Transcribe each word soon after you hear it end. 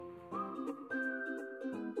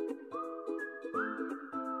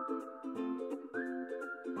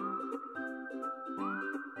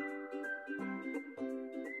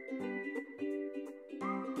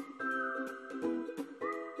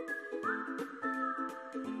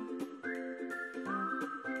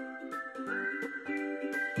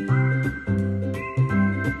Good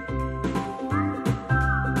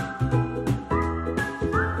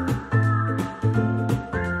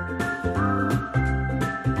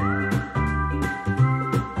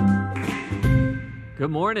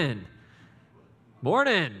morning.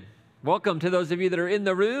 Morning. Welcome to those of you that are in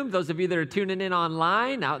the room, those of you that are tuning in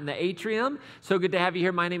online, out in the atrium. So good to have you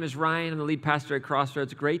here. My name is Ryan. I'm the lead pastor at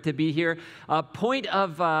Crossroads. Great to be here. Point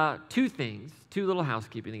of two little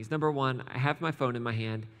housekeeping things. Number one, I have my phone in my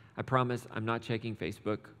hand. I promise I'm not checking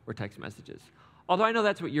Facebook or text messages. Although I know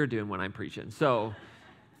that's what you're doing when I'm preaching. So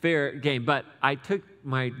fair game. But I took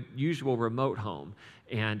my usual remote home,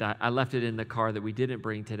 and I left it in the car that we didn't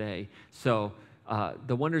bring today. So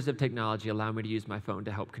the wonders of technology allow me to use my phone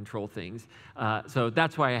to help control things. So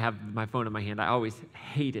that's why I have my phone in my hand. I always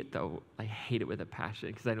hate it, though. I hate it with a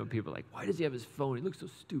passion because I know people are like, why does he have his phone? He looks so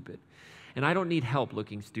stupid. And I don't need help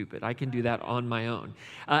looking stupid. I can do that on my own.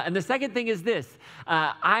 And the second thing is this.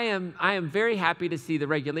 I am very happy to see the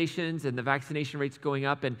regulations and the vaccination rates going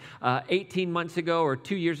up. And 18 months ago or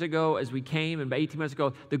 2 years ago as we came, and about 18 months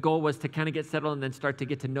ago, the goal was to kind of get settled and then start to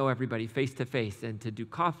get to know everybody face to face and to do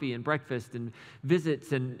coffee and breakfast and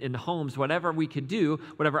visits and in homes, whatever we could do,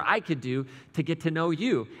 whatever I could do to get to know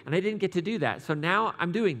you. And I didn't get to do that. So now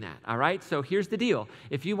I'm doing that, all right? So here's the deal.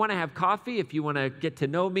 If you want to have coffee, if you want to get to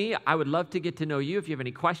know me, I would love to get to know you. If you have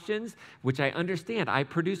any questions, which I understand, I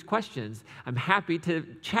produce questions. I'm happy to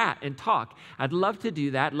chat and talk. I'd love to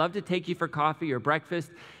do that. Love to take you for coffee or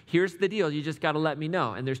breakfast. Here's the deal. You just got to let me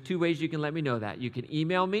know. And there's two ways you can let me know that. You can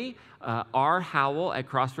email me,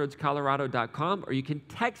 rhowell@crossroadscolorado.com, or you can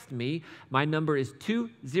text me. My number is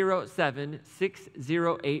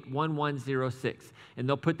 207-608-1106. And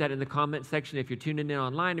they'll put that in the comment section. If you're tuning in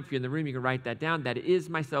online, if you're in the room, you can write that down. That is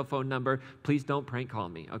my cell phone number. Please don't prank call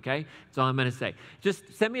me, okay? That's all I'm going to say.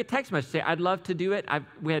 Just send me a text message. Say, I'd love to do it.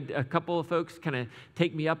 We had a couple of folks kind of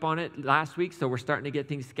take me up on it last week, so we're starting to get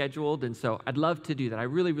things scheduled. And so I'd love to do that. I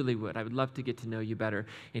really, really would. I would love to get to know you better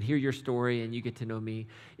and hear your story, and you get to know me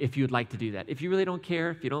if you'd like to do that. If you really don't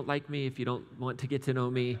care, if you don't like me, if you don't want to get to know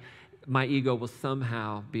me, my ego will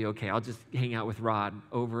somehow be okay. I'll just hang out with Rod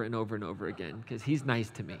over and over and over again because he's nice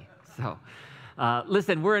to me. So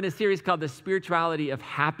listen, we're in a series called The Spirituality of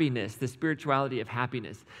Happiness, The Spirituality of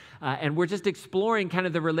Happiness. And we're just exploring kind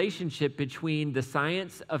of the relationship between the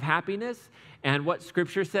science of happiness and what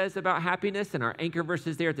Scripture says about happiness. And our anchor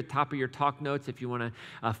verses there at the top of your talk notes if you want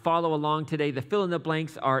to follow along today. The fill in the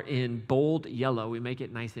blanks are in bold yellow. We make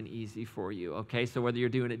it nice and easy for you, okay? So whether you're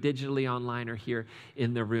doing it digitally, online, or here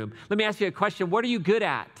in the room. Let me ask you a question. What are you good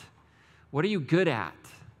at? What are you good at?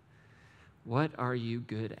 What are you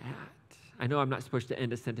good at? I know I'm not supposed to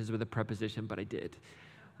end a sentence with a preposition, but I did.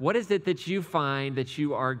 What is it that you find that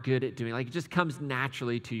you are good at doing? Like it just comes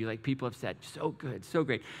naturally to you, like people have said, so good, so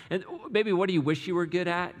great. And maybe what do you wish you were good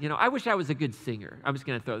at? You know, I wish I was a good singer. I'm just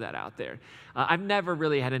going to throw that out there. I've never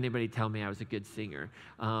really had anybody tell me I was a good singer.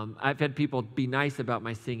 I've had people be nice about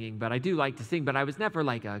my singing, but I do like to sing, but I was never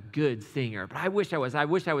like a good singer. But I wish I was. I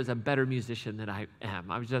wish I was a better musician than I am.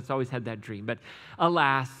 I've just always had that dream. But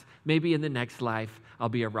alas, maybe in the next life, I'll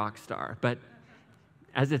be a rock star. But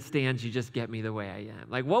as it stands, you just get me the way I am.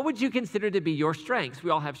 Like, what would you consider to be your strengths? We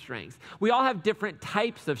all have strengths. We all have different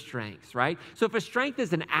types of strengths, right? So if a strength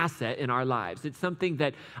is an asset in our lives, it's something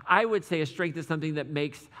that I would say a strength is something that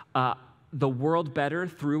makes the world better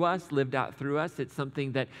through us, lived out through us. It's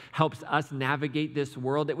something that helps us navigate this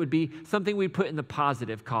world. It would be something we put in the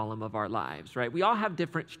positive column of our lives, right? We all have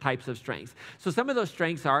different types of strengths. So some of those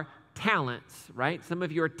strengths are talents, right? Some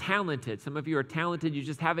of you are talented. Some of you are talented. You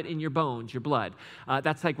just have it in your bones, your blood.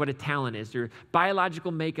 That's like what a talent is. Your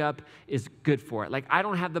biological makeup is good for it. Like I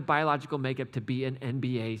don't have the biological makeup to be an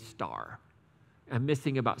NBA star. I'm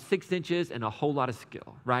missing about 6 inches and a whole lot of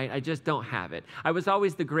skill, right? I just don't have it. I was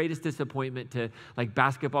always the greatest disappointment to like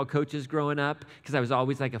basketball coaches growing up because I was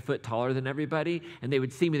always like a foot taller than everybody. And they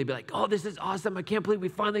would see me, they'd be like, oh, this is awesome. I can't believe we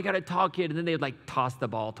finally got a tall kid. And then they would like toss the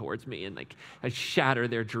ball towards me and like I'd shatter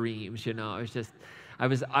their dreams, you know. It was just, I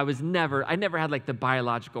never had like the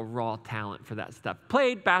biological raw talent for that stuff.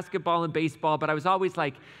 Played basketball and baseball, but I was always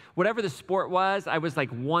like, whatever the sport was, I was like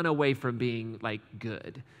one away from being like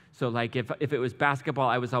good. So like if it was basketball,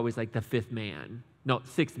 I was always like the fifth man. No,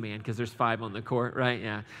 sixth man, because there's 5 on the court, right?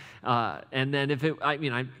 Yeah. And then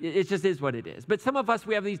it just is what it is. But some of us,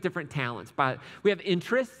 we have these different talents. But we have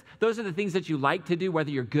interests. Those are the things that you like to do,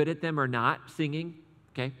 whether you're good at them or not. Singing,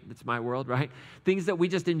 okay, that's my world, right? Things that we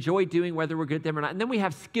just enjoy doing, whether we're good at them or not. And then we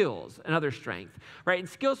have skills and other strength, right? And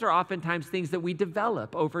skills are oftentimes things that we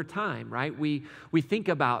develop over time, right? We think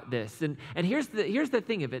about this. And here's the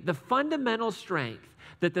thing of it. The fundamental strength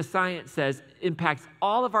that the science says impacts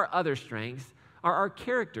all of our other strengths are our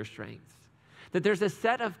character strengths. That there's a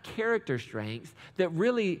set of character strengths that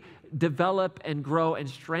really develop and grow and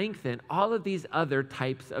strengthen all of these other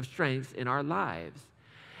types of strengths in our lives.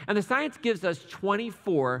 And the science gives us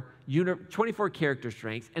 24 character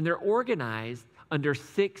strengths, and they're organized under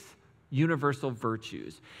 6 universal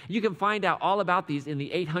virtues. You can find out all about these in the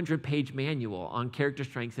 800-page manual on character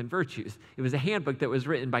strengths and virtues. It was a handbook that was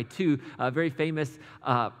written by 2 very famous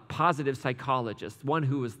positive psychologists, one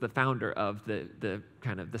who was the founder of the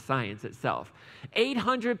kind of the science itself.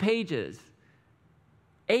 800 pages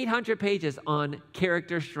on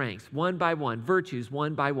character strengths, one by one, virtues,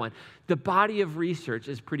 one by one. The body of research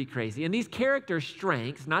is pretty crazy. And these character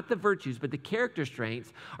strengths, not the virtues, but the character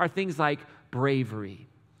strengths are things like bravery,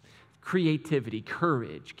 creativity,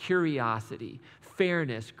 courage, curiosity,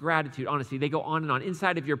 fairness, gratitude, honesty. They go on and on.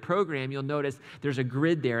 Inside of your program, you'll notice there's a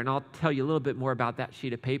grid there, and I'll tell you a little bit more about that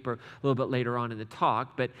sheet of paper a little bit later on in the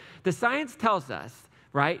talk. But the science tells us,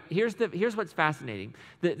 right? Here's what's fascinating.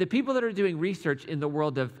 The people that are doing research in the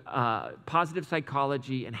world of positive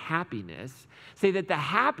psychology and happiness say that the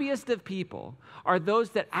happiest of people are those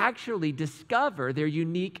that actually discover their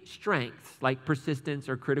unique strengths, like persistence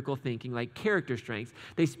or critical thinking, like character strengths.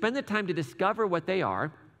 They spend the time to discover what they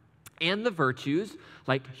are, and the virtues,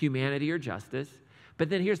 like humanity or justice. But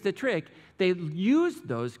then here's the trick. They use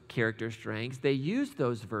those character strengths, they use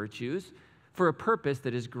those virtues for a purpose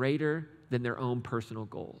that is greater than their own personal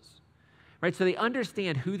goals, right? So they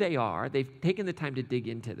understand who they are. They've taken the time to dig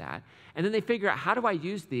into that. And then they figure out, how do I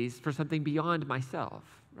use these for something beyond myself,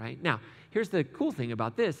 right? Now, here's the cool thing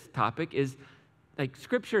about this topic is, like,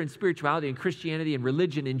 Scripture and spirituality and Christianity and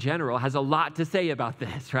religion in general has a lot to say about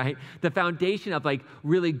this, right? The foundation of, like,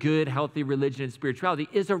 really good, healthy religion and spirituality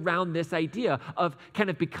is around this idea of kind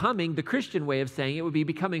of becoming, the Christian way of saying it would be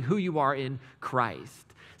becoming who you are in Christ.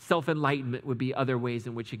 Self-enlightenment would be other ways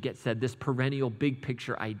in which it gets said, this perennial big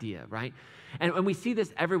picture idea, right? And we see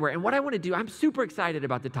this everywhere. And what I want to do, I'm super excited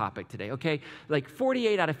about the topic today, okay? Like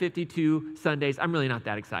 48 out of 52 Sundays, I'm really not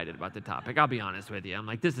that excited about the topic. I'll be honest with you. I'm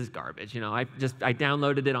like, this is garbage. You know, I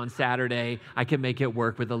downloaded it on Saturday. I can make it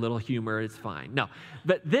work with a little humor. It's fine. No,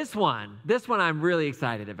 but this one I'm really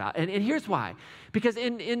excited about. And here's why. Because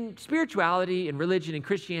in spirituality and religion and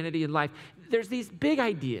Christianity and life, there's these big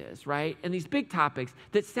ideas, right? And these big topics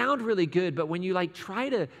that sound really good, but when you like try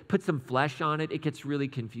to put some flesh on it, it gets really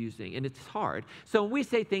confusing and it's hard. So when we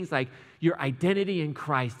say things like, your identity in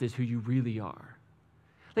Christ is who you really are,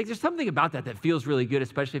 like there's something about that feels really good,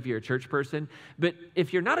 especially if you're a church person. But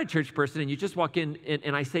if you're not a church person and you just walk in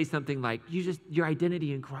and I say something like, your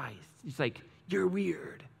identity in Christ, it's like, you're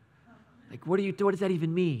weird. Like, what does that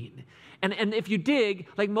even mean? And if you dig,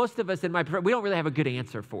 like most of us we don't really have a good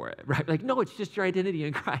answer for it, right? Like, no, it's just your identity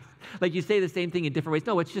in Christ. Like you say the same thing in different ways.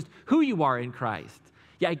 No, it's just who you are in Christ.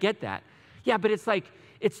 Yeah, I get that. Yeah, but it's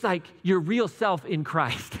like your real self in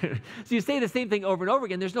Christ. So you say the same thing over and over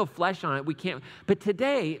again. There's no flesh on it. We can't. But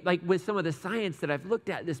today, like with some of the science that I've looked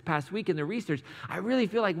at this past week in the research, I really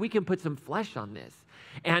feel like we can put some flesh on this.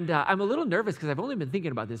 And I'm a little nervous because I've only been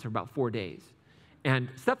thinking about this for about 4 days. And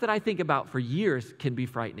stuff that I think about for years can be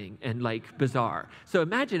frightening and like bizarre. So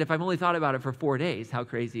imagine if I've only thought about it for 4 days, how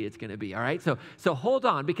crazy it's going to be, all right? So hold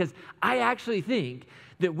on, because I actually think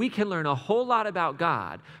that we can learn a whole lot about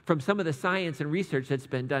God from some of the science and research that's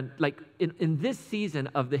been done, like in this season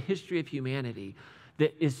of the history of humanity,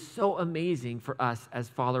 that is so amazing for us as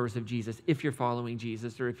followers of Jesus, if you're following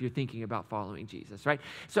Jesus or if you're thinking about following Jesus, right?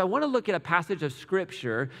 So I want to look at a passage of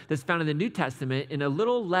Scripture that's found in the New Testament in a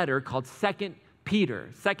little letter called 2 Peter.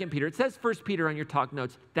 It says 1 Peter on your talk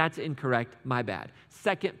notes. That's incorrect. My bad.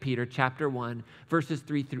 2 Peter chapter 1, verses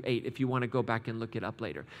 3 through 8, if you want to go back and look it up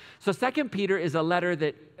later. So 2 Peter is a letter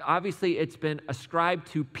that obviously it's been ascribed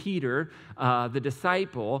to Peter, the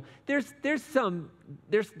disciple.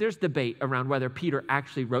 There's debate around whether Peter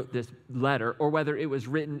actually wrote this letter or whether it was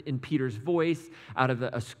written in Peter's voice out of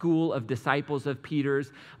a school of disciples of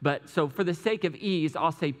Peter's. But so for the sake of ease,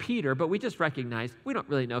 I'll say Peter, but we just recognize we don't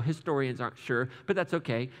really know. Historians aren't sure, but that's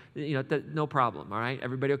okay. You know, no problem, all right?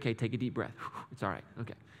 Everybody okay? Take a deep breath. It's all right,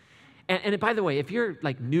 okay. And by the way, if you're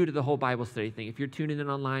like new to the whole Bible study thing, if you're tuning in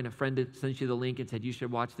online, a friend sent you the link and said you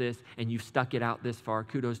should watch this, and you've stuck it out this far,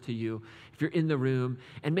 kudos to you. If you're in the room,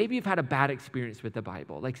 and maybe you've had a bad experience with the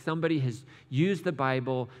Bible, like somebody has used the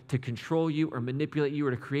Bible to control you or manipulate you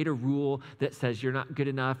or to create a rule that says you're not good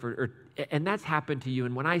enough, and that's happened to you.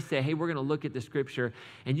 And when I say, hey, we're going to look at the Scripture,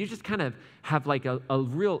 and you just kind of have like an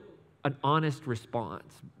honest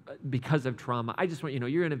response because of trauma, I just want you to know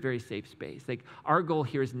you're in a very safe space. Like, our goal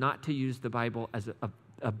here is not to use the Bible as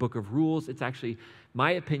a book of rules. It's actually,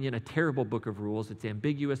 my opinion, a terrible book of rules. It's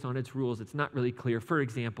ambiguous on its rules. It's not really clear. For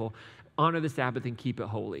example, honor the Sabbath and keep it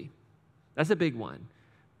holy. That's a big one.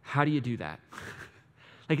 How do you do that?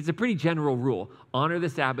 Like, it's a pretty general rule. Honor the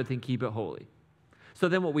Sabbath and keep it holy. So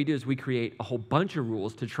then what we do is we create a whole bunch of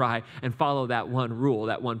rules to try and follow that one rule,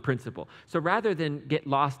 that one principle. So rather than get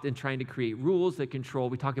lost in trying to create rules that control,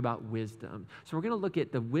 we talk about wisdom. So we're going to look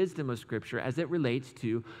at the wisdom of Scripture as it relates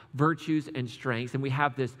to virtues and strengths. And we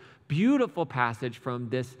have this beautiful passage from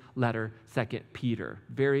this letter, 2 Peter.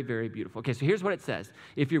 Very, very beautiful. Okay, so here's what it says,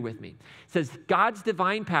 if you're with me. It says, God's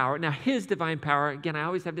divine power. Now, his divine power, again, I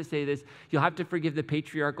always have to say this. You'll have to forgive the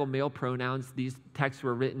patriarchal male pronouns. These texts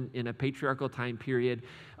were written in a patriarchal time period.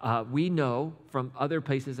 We know from other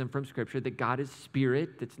places and from Scripture that God is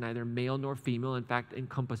spirit. That's neither male nor female. In fact,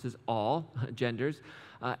 encompasses all genders.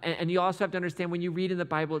 And you also have to understand when you read in the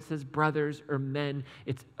Bible, it says brothers or men,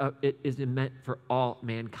 it is meant for all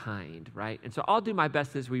mankind, right? And so I'll do my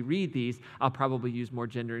best as we read these. I'll probably use more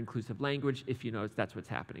gender-inclusive language if you notice that's what's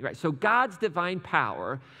happening, right? So God's divine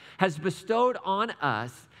power has bestowed on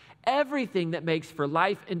us everything that makes for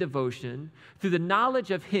life and devotion through the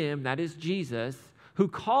knowledge of him, that is Jesus, who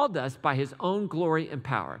called us by his own glory and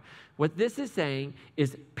power. What this is saying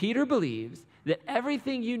is Peter believes that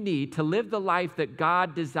everything you need to live the life that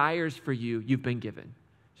God desires for you, you've been given.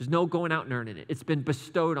 There's no going out and earning it. It's been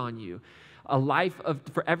bestowed on you.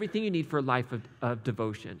 For everything you need for a life of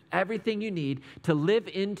devotion. Everything you need to live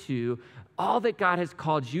into all that God has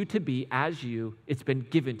called you to be as you, it's been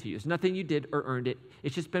given to you. It's nothing you did or earned it.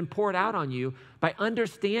 It's just been poured out on you by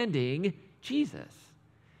understanding Jesus.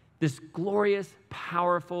 This glorious,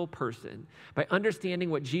 powerful person, by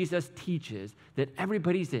understanding what Jesus teaches, that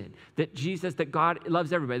everybody's in, that God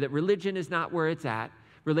loves everybody, that religion is not where it's at,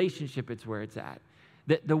 relationship is where it's at,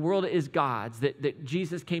 that the world is God's, that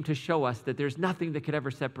Jesus came to show us that there's nothing that could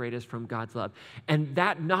ever separate us from God's love. And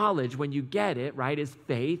that knowledge, when you get it, right, is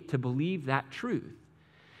faith to believe that truth.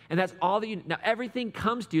 And that's all that you, now everything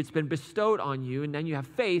comes to you, it's been bestowed on you, and then you have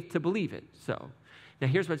faith to believe it. So, now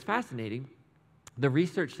here's what's fascinating. The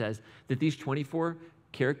research says that these 24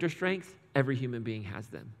 character strengths, every human being has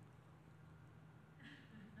them.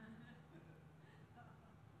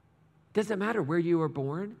 Doesn't matter where you were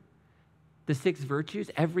born, the 6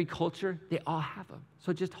 virtues, every culture, they all have them.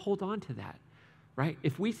 So just hold on to that, right?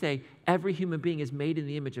 If we say every human being is made in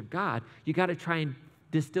the image of God, you got to try and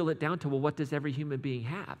distill it down to, well, what does every human being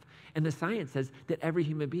have? And the science says that every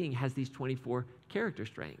human being has these 24 character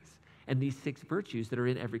strengths and these 6 virtues that are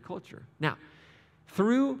in every culture. Now,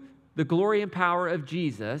 through the glory and power of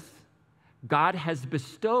Jesus, God has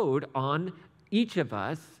bestowed on each of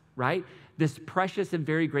us, right, this precious and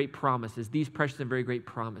very great promises, these precious and very great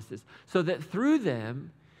promises, so that through them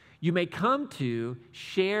you may come to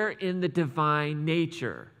share in the divine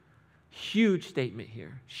nature. Huge statement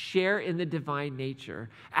here. Share in the divine nature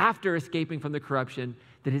after escaping from the corruption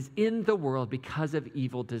that is in the world because of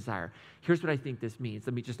evil desire. Here's what I think this means.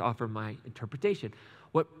 Let me just offer my interpretation.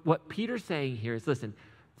 What Peter's saying here is, listen,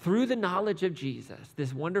 through the knowledge of Jesus,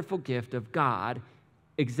 this wonderful gift of God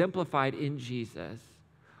exemplified in Jesus,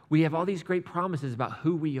 we have all these great promises about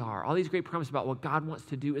who we are, all these great promises about what God wants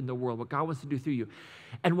to do in the world, what God wants to do through you.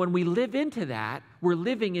 And when we live into that, we're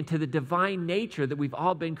living into the divine nature that we've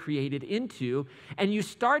all been created into, and you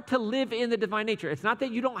start to live in the divine nature. It's not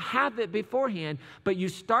that you don't have it beforehand, but you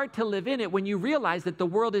start to live in it when you realize that the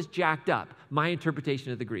world is jacked up. My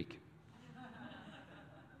interpretation of the Greek.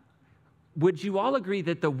 Would you all agree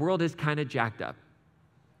that the world is kind of jacked up?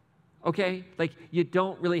 Okay? Like, you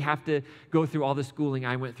don't really have to go through all the schooling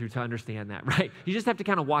I went through to understand that, right? You just have to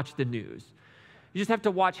kind of watch the news. You just have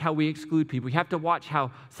to watch how we exclude people. You have to watch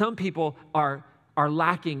how some people are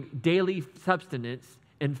lacking daily sustenance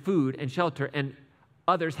and food and shelter, and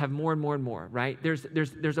others have more and more and more, right?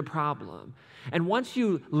 There's a problem. And once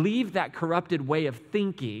you leave that corrupted way of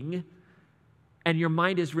thinking and your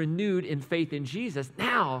mind is renewed in faith in Jesus,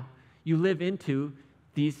 now you live into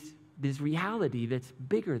this reality that's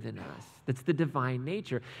bigger than us. That's the divine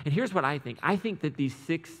nature. And here's what I think. I think that these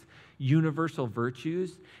 6 universal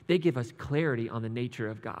virtues, they give us clarity on the nature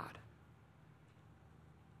of God.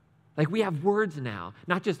 Like, we have words now,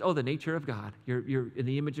 not just, the nature of God. You're in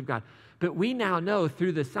the image of God. But we now know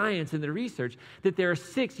through the science and the research that there are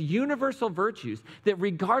 6 universal virtues that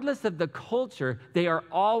regardless of the culture, they are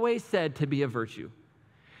always said to be a virtue.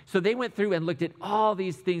 So they went through and looked at all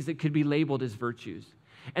these things that could be labeled as virtues.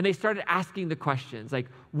 And they started asking the questions like,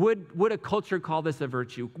 would a culture call this a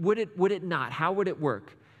virtue? Would it not? How would it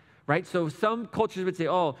work? Right? So some cultures would say,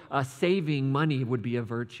 saving money would be a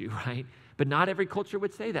virtue, right? But not every culture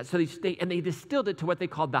would say that. So they distilled it to what they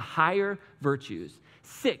called the higher virtues.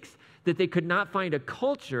 6, that they could not find a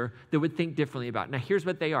culture that would think differently about. Now, here's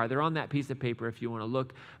what they are. They're on that piece of paper if you want to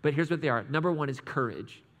look. But here's what they are. Number 1 is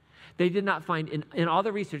courage. They did not find, in all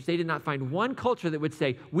the research, they did not find one culture that would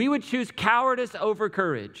say, we would choose cowardice over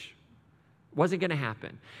courage. Wasn't going to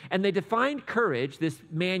happen. And they defined courage, this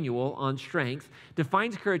manual on strengths,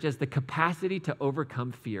 defines courage as the capacity to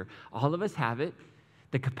overcome fear. All of us have it,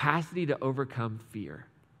 the capacity to overcome fear.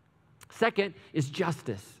 2nd is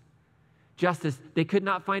justice. Justice, they could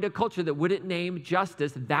not find a culture that wouldn't name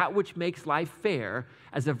justice, that which makes life fair,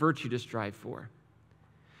 as a virtue to strive for.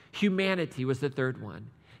 Humanity was the 3rd one.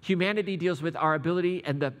 Humanity deals with our ability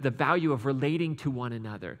and the value of relating to one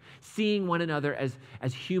another, seeing one another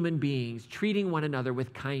as human beings, treating one another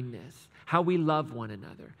with kindness, how we love one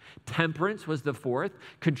another. Temperance was the 4th,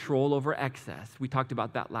 control over excess. We talked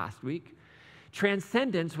about that last week.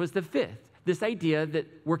 Transcendence was the 5th, this idea that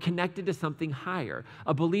we're connected to something higher,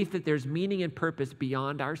 a belief that there's meaning and purpose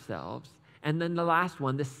beyond ourselves. And then the last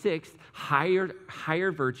one, the 6th,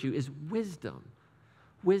 higher virtue is wisdom.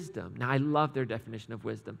 Wisdom. Now, I love their definition of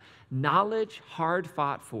wisdom. Knowledge hard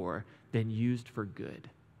fought for, then used for good.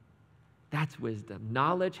 That's wisdom.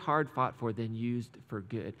 Knowledge hard fought for, then used for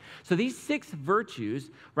good. So these 6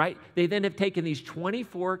 virtues, right, they then have taken these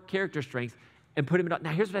 24 character strengths and put them in.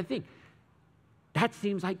 Now, here's what I think. That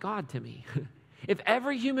seems like God to me. If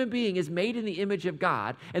every human being is made in the image of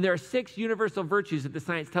God, and there are 6 universal virtues that the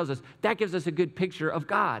science tells us, that gives us a good picture of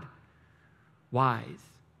God. Wise,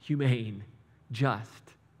 humane, just,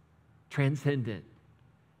 transcendent,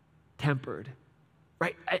 tempered,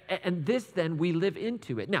 right? And this then, we live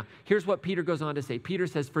into it. Now, here's what Peter goes on to say. Peter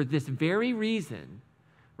says, for this very reason,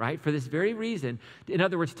 right? For this very reason, in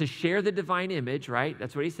other words, to share the divine image, right?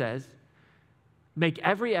 That's what he says. Make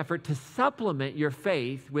every effort to supplement your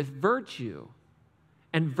faith with virtue.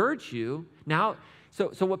 And virtue, now,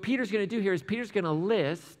 so what Peter's going to do here is Peter's going to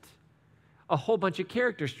list a whole bunch of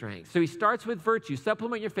character strengths. So he starts with virtue.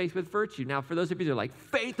 Supplement your faith with virtue. Now, for those of you who are like,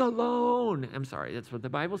 faith alone. I'm sorry, that's what the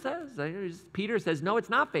Bible says. Peter says, no, it's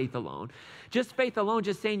not faith alone. Just faith alone,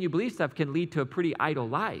 just saying you believe stuff can lead to a pretty idle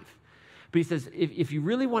life. But he says, if you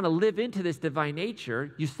really want to live into this divine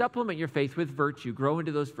nature, you supplement your faith with virtue, grow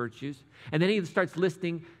into those virtues. And then he starts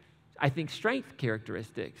listing, I think, strength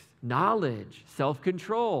characteristics: knowledge,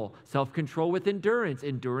 self-control with endurance,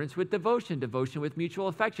 endurance with devotion, devotion with mutual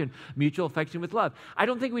affection with love. I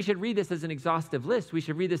don't think we should read this as an exhaustive list. We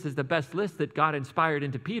should read this as the best list that God inspired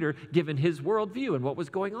into Peter, given his worldview and what was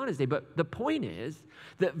going on his day. But the point is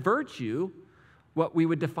that virtue, what we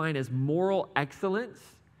would define as moral excellence,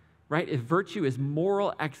 right? If virtue is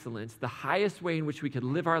moral excellence, the highest way in which we could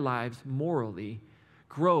live our lives morally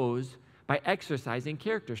grows by exercising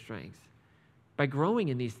character strengths, by growing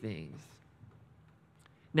in these things.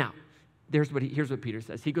 Now, here's what Peter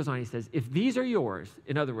says. He goes on, he says, if these are yours,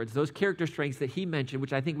 in other words, those character strengths that he mentioned,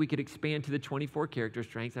 which I think we could expand to the 24 character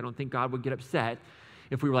strengths, I don't think God would get upset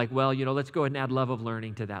if we were like, well, let's go ahead and add love of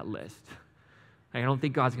learning to that list. I don't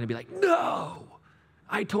think God's going to be like, no,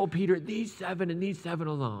 I told Peter these 7 and these 7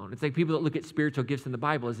 alone. It's like people that look at spiritual gifts in the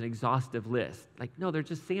Bible as an exhaustive list. Like, no, they're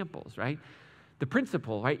just samples, right? The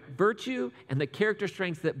principle, right? Virtue and the character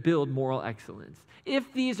strengths that build moral excellence.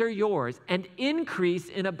 If these are yours and increase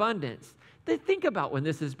in abundance. Think about when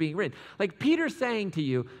this is being written. Like Peter's saying to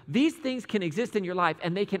you, these things can exist in your life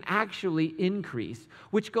and they can actually increase,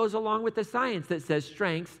 which goes along with the science that says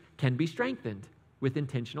strengths can be strengthened with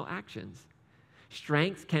intentional actions.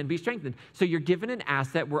 Strengths can be strengthened. So you're given an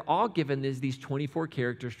asset. We're all given these 24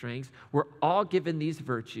 character strengths. We're all given these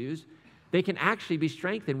virtues. They can actually be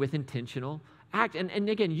strengthened with intentional act. And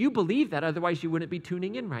again, you believe that, otherwise you wouldn't be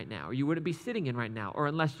tuning in right now, or you wouldn't be sitting in right now, or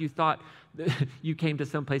unless you thought you came to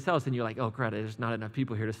someplace else and you're like, oh, crap, there's not enough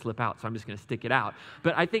people here to slip out, so I'm just going to stick it out.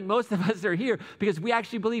 But I think most of us are here because we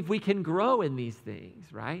actually believe we can grow in these things,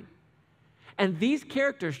 right? And these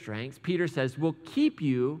character strengths, Peter says, will keep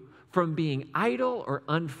you from being idle or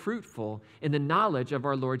unfruitful in the knowledge of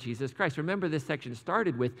our Lord Jesus Christ. Remember, this section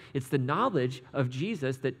started with, it's the knowledge of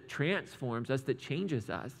Jesus that transforms us, that changes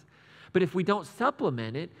us. But if we don't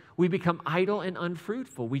supplement it, we become idle and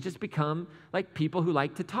unfruitful. We just become like people who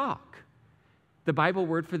like to talk. The Bible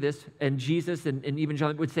word for this, and Jesus and even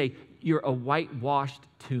John would say, you're a whitewashed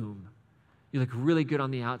tomb. You look really good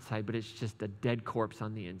on the outside, but it's just a dead corpse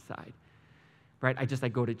on the inside. Right? I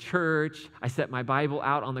go to church. I set my Bible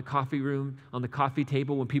out on the coffee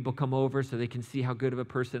table when people come over so they can see how good of a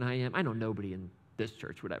person I am. I know nobody in this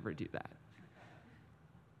church would ever do that.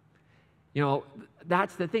 You know,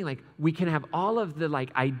 that's the thing. Like, we can have all of the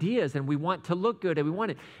like ideas and we want to look good and we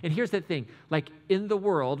want it. And here's the thing. Like, in the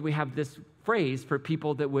world, we have this phrase for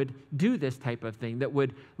people that would do this type of thing, that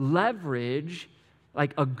would leverage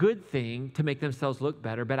like a good thing to make themselves look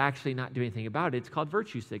better, but actually not do anything about it. It's called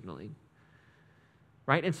virtue signaling,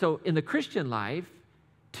 right? And so in the Christian life,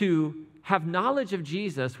 to have knowledge of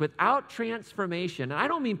Jesus without transformation, and I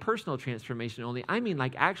don't mean personal transformation only, I mean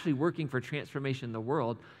like actually working for transformation in the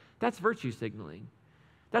world, that's virtue signaling.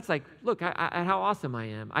 That's like, look at how awesome I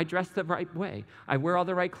am. I dress the right way. I wear all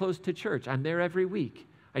the right clothes to church. I'm there every week.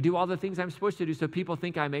 I do all the things I'm supposed to do so people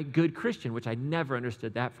think I'm a good Christian, which I never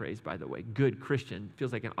understood that phrase, by the way. Good Christian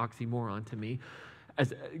feels like an oxymoron to me.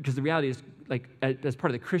 Because the reality is, like, as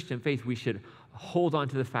part of the Christian faith, we should hold on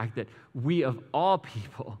to the fact that we of all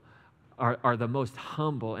people are the most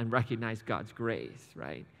humble and recognize God's grace,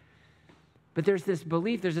 right? But there's this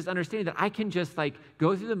belief, there's this understanding that I can just like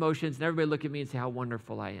go through the motions and everybody look at me and say how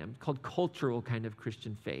wonderful I am. It's called cultural kind of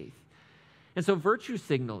Christian faith. And so virtue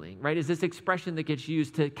signaling, right, is this expression that gets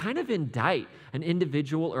used to kind of indict an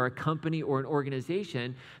individual or a company or an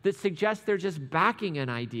organization that suggests they're just backing an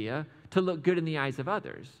idea to look good in the eyes of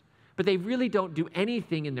others. But they really don't do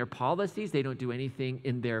anything in their policies, they don't do anything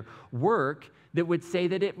in their work that would say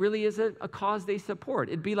that it really is a cause they support.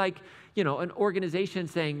 It'd be like, you know, an organization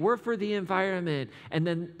saying, we're for the environment, and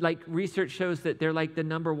then like research shows that they're like the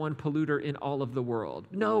 #1 polluter in all of the world.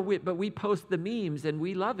 No, but we post the memes and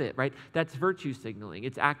we love it, right? That's virtue signaling.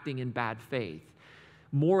 It's acting in bad faith.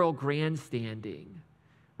 Moral grandstanding,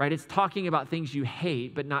 right? It's talking about things you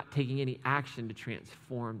hate, but not taking any action to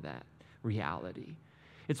transform that reality.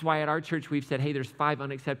 It's why at our church we've said, hey, there's 5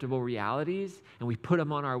 unacceptable realities, and we put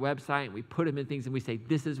them on our website, and we put them in things, and we say,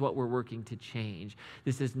 this is what we're working to change.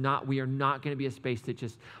 We are not going to be a space that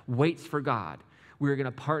just waits for God. We're going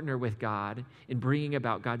to partner with God in bringing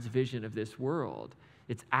about God's vision of this world.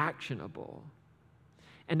 It's actionable.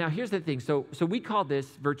 And now here's the thing. So we call this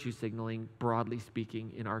virtue signaling, broadly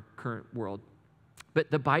speaking, in our current world.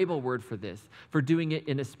 But the Bible word for this, for doing it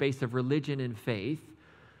in a space of religion and faith,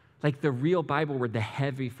 like the real Bible word, the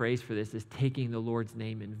heavy phrase for this is taking the Lord's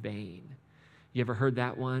name in vain. You ever heard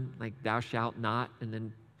that one? Like, thou shalt not, and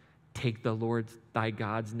then take the Lord's, thy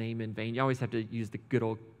God's name in vain. You always have to use the good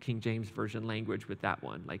old King James Version language with that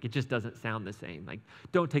one. Like, it just doesn't sound the same. Like,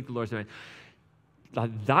 don't take the Lord's name.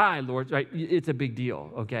 Thy Lord, right? It's a big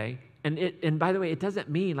deal, okay? And by the way, it doesn't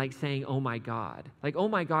mean like saying, oh my God. Like, oh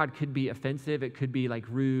my God could be offensive. It could be like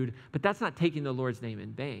rude, but that's not taking the Lord's name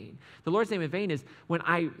in vain. The Lord's name in vain is when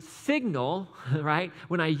I signal, right?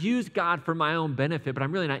 When I use God for my own benefit, but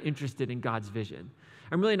I'm really not interested in God's vision.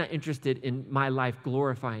 I'm really not interested in my life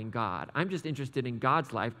glorifying God. I'm just interested in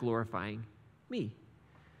God's life glorifying me,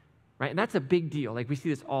 right? And that's a big deal. Like, we see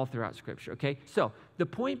this all throughout Scripture, okay? So the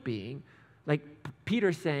point being, like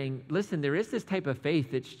Peter's saying, listen, there is this type of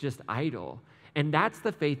faith that's just idle. And that's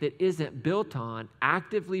the faith that isn't built on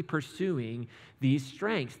actively pursuing these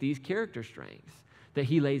strengths, these character strengths that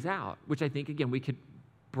he lays out, which I think, again, we could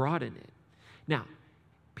broaden it. Now,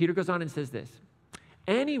 Peter goes on and says this: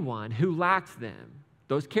 anyone who lacks them,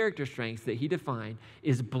 those character strengths that he defined,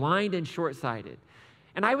 is blind and short-sighted.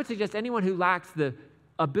 And I would suggest anyone who lacks the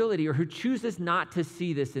ability or who chooses not to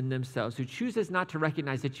see this in themselves, who chooses not to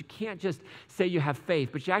recognize that you can't just say you have faith,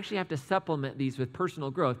 but you actually have to supplement these with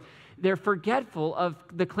personal growth. They're forgetful of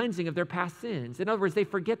the cleansing of their past sins. In other words, they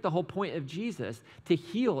forget the whole point of Jesus, to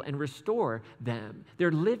heal and restore them.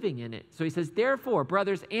 They're living in it. So he says, therefore,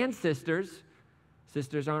 brothers and sisters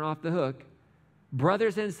aren't off the hook,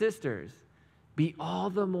 brothers and sisters, be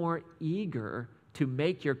all the more eager to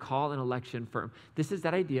make your call and election firm. This is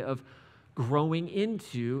that idea of growing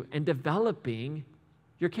into and developing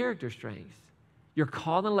your character strengths, your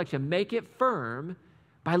call and election. Make it firm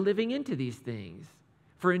by living into these things.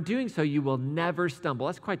 For in doing so, you will never stumble.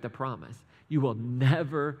 That's quite the promise. You will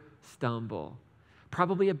never stumble.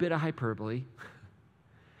 Probably a bit of hyperbole.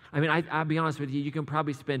 I mean, I'll be honest with you, you can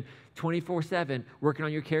probably spend 24/7 working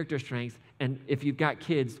on your character strengths, and if you've got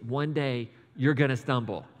kids, one day you're going to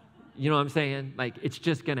stumble. You know what I'm saying? Like, it's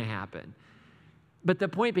just going to happen. But the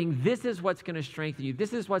point being, this is what's going to strengthen you.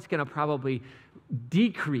 This is what's going to probably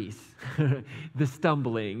decrease the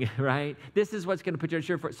stumbling, right? This is what's going to put you on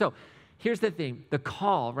sure foot. So here's the thing, the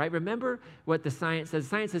call, right? Remember what the science says.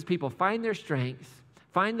 Science says people find their strengths,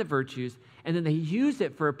 find the virtues, and then they use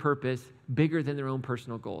it for a purpose bigger than their own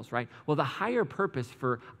personal goals, right? Well, the higher purpose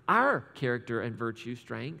for our character and virtue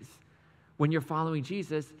strengths, when you're following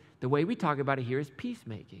Jesus, the way we talk about it here is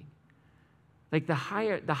peacemaking. Like the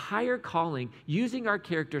higher calling, using our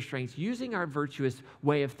character strengths, using our virtuous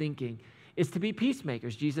way of thinking, is to be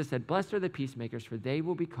peacemakers. Jesus said, blessed are the peacemakers, for they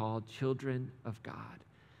will be called children of God.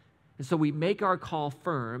 And so we make our call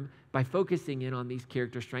firm by focusing in on these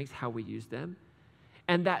character strengths, how we use them.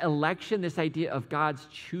 And that election, this idea of God's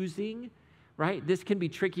choosing, right? This can be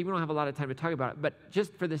tricky. We don't have a lot of time to talk about it, but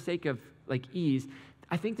just for the sake of like ease,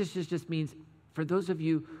 I think this just means for those of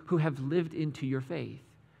you who have lived into your faith,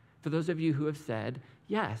 for those of you who have said,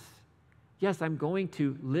 yes, I'm going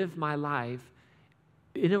to live my life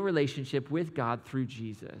in a relationship with God through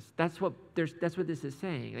Jesus. That's what this is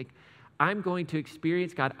saying. Like, I'm going to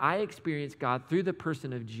experience God. I experience God through the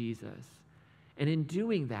person of Jesus. And in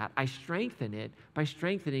doing that, I strengthen it by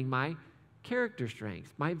strengthening my character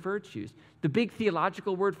strengths, my virtues. The big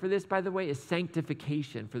theological word for this, by the way, is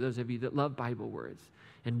sanctification, for those of you that love Bible words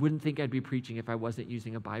and wouldn't think I'd be preaching if I wasn't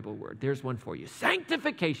using a Bible word. There's one for you.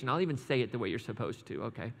 Sanctification. I'll even say it the way you're supposed to,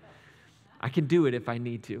 okay? I can do it if I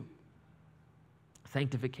need to.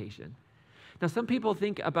 Sanctification. Now, some people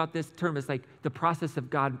think about this term as like the process of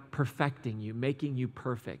God perfecting you, making you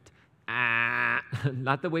perfect.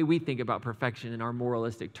 Not the way we think about perfection in our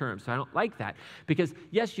moralistic terms. So I don't like that. Because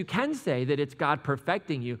yes, you can say that it's God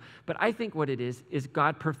perfecting you, but I think what it is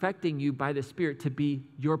God perfecting you by the Spirit to be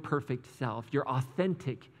your perfect self, your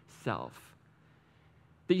authentic self.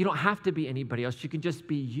 That you don't have to be anybody else. You can just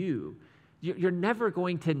be you. You're never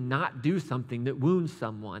going to not do something that wounds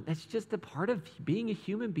someone. That's just a part of being a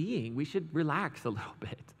human being. We should relax a little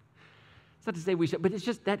bit. It's not to say we should, but it's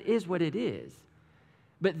just that is what it is.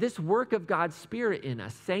 But this work of God's Spirit in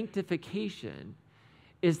us, sanctification,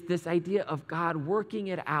 is this idea of God working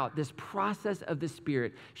it out, this process of the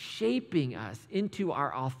Spirit shaping us into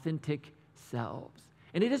our authentic selves.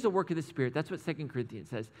 And it is a work of the Spirit. That's what 2 Corinthians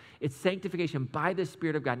says. It's sanctification by the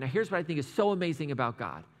Spirit of God. Now, here's what I think is so amazing about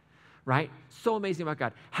God. Right? So amazing about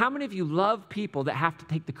God. How many of you love people that have to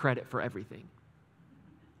take the credit for everything?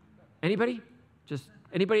 Anybody? Just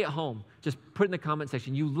anybody at home? Just put in the comment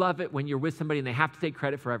section. You love it when you're with somebody and they have to take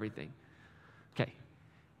credit for everything. Okay,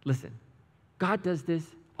 listen. God does this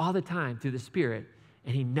all the time through the Spirit,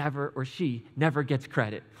 and he never or she never gets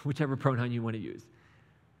credit, whichever pronoun you want to use.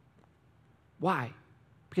 Why?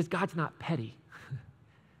 Because God's not petty.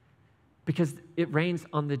 Because it rains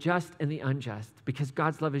on the just and the unjust, because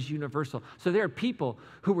God's love is universal. So there are people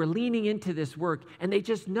who are leaning into this work, and they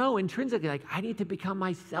just know intrinsically, like, I need to become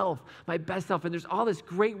myself, my best self, and there's all this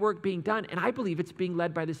great work being done, and I believe it's being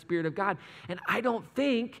led by the Spirit of God. And I don't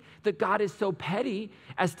think that God is so petty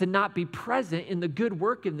as to not be present in the good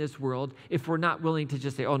work in this world if we're not willing to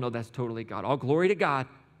just say, oh, no, that's totally God. All glory to God.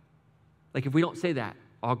 Like, if we don't say that,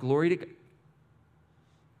 all glory to God.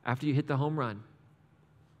 After you hit the home run.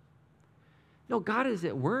 No, God is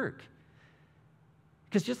at work.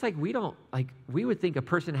 Because just like we would think a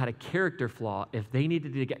person had a character flaw if they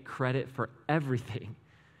needed to get credit for everything.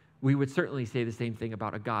 We would certainly say the same thing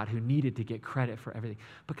about a God who needed to get credit for everything.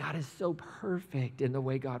 But God is so perfect in the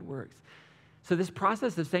way God works. So this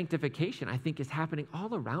process of sanctification, I think, is happening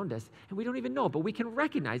all around us, and we don't even know, but we can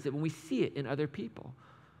recognize it when we see it in other people,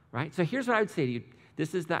 right? So here's what I would say to you.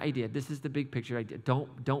 This is the idea. This is the big picture idea.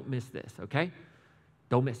 Don't miss this, okay?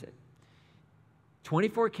 Don't miss it.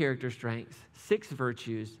 24 character strengths, 6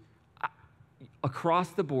 virtues,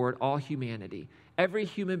 across the board, all humanity. Every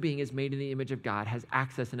human being is made in the image of God, has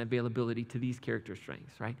access and availability to these character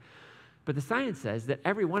strengths, right? But the science says that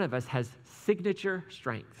every one of us has signature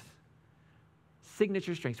strengths.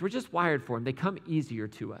 Signature strengths. We're just wired for them. They come easier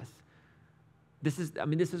to us. This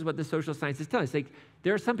is what the social sciences tell us. Like,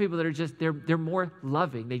 there are some people that are just, they're more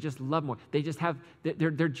loving. They just love more. They just have, they're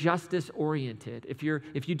justice oriented. If you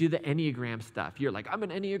do the Enneagram stuff, you're like, I'm an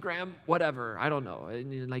Enneagram, whatever, I don't know.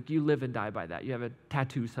 And like, you live and die by that. You have a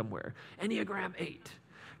tattoo somewhere. Enneagram 8.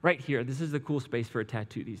 Right here. This is the cool space for a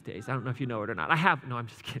tattoo these days. I don't know if you know it or not. No, I'm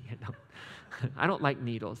just kidding. No. I don't like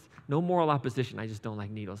needles. No moral opposition. I just don't like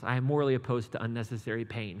needles. I am morally opposed to unnecessary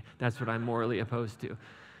pain. That's what I'm morally opposed to,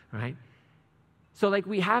 right? So like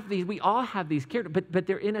we all have these characters, but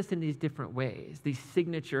they're in us in these different ways, these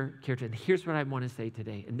signature characters. And here's what I want to say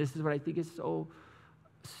today, and this is what I think is so,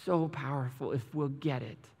 so powerful if we'll get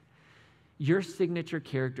it. Your signature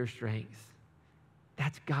character strengths,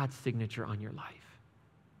 that's God's signature on your life.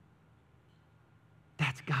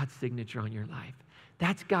 That's God's signature on your life.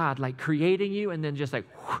 That's God like creating you and then just like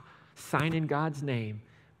signing God's name,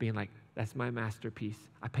 being like, that's my masterpiece.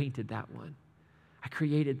 I painted that one. I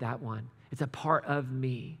created that one. It's a part of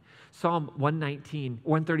me. Psalm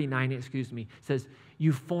 139, says,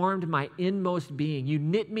 you formed my inmost being. You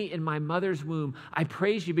knit me in my mother's womb. I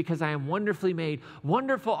praise you because I am wonderfully made.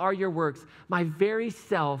 Wonderful are your works. My very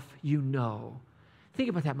self you know. Think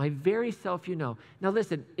about that. My very self you know. Now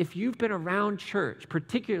listen, if you've been around church,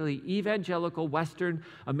 particularly evangelical Western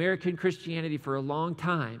American Christianity for a long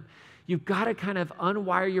time, you've got to kind of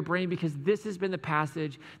unwire your brain, because this has been the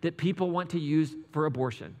passage that people want to use for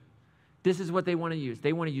abortion. This is what they want to use.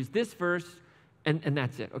 They want to use this verse, and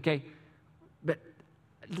that's it, okay? But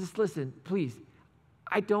just listen, please.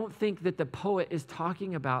 I don't think that the poet is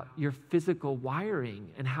talking about your physical wiring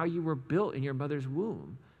and how you were built in your mother's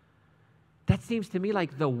womb. That seems to me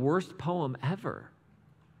like the worst poem ever.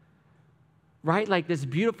 Right? Like this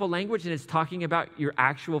beautiful language, and it's talking about your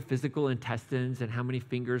actual physical intestines and how many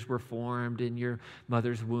fingers were formed in your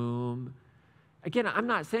mother's womb. Again, I'm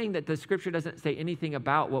not saying that the scripture doesn't say anything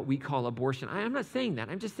about what we call abortion. I'm not saying that.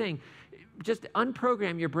 I'm just saying, just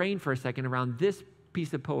unprogram your brain for a second around this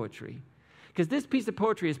piece of poetry. Because this piece of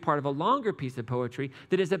poetry is part of a longer piece of poetry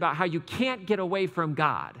that is about how you can't get away from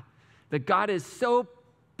God. That God is so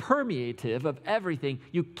permeative of everything,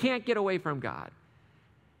 you can't get away from God.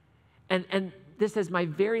 And this is my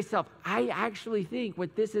very self. I actually think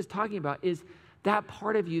what this is talking about is that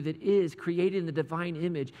part of you that is created in the divine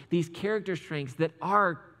image, these character strengths that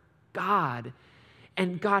are God.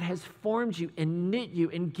 And God has formed you and knit you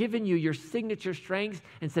and given you your signature strengths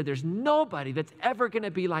and said, there's nobody that's ever going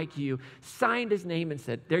to be like you, signed his name and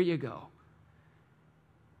said, there you go.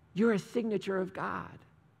 You're a signature of God.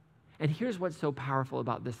 And here's what's so powerful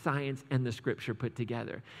about the science and the scripture put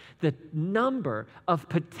together. The number of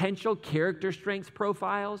potential character strengths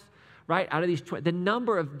profiles, right, out of these, the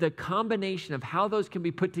number of the combination of how those can be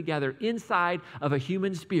put together inside of a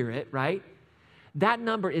human spirit, right? That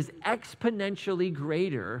number is exponentially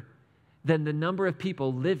greater than the number of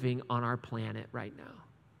people living on our planet right now.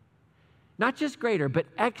 Not just greater, but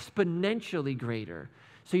exponentially greater.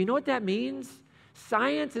 So you know what that means?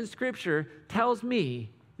 Science and scripture tells me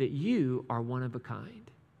that you are one of a kind.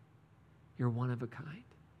 You're one of a kind.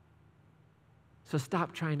 So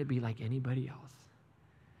stop trying to be like anybody else,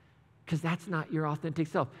 because that's not your authentic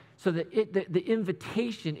self. So the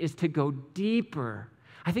invitation is to go deeper.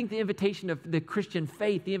 I think the invitation of the Christian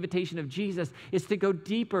faith, the invitation of Jesus, is to go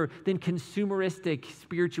deeper than consumeristic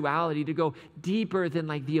spirituality, to go deeper than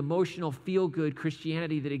like the emotional feel-good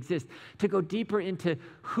Christianity that exists, to go deeper into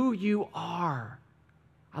who you are.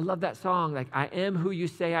 I love that song, like, I am who you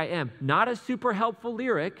say I am. Not a super helpful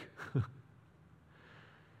lyric.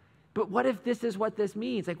 But what if this is what this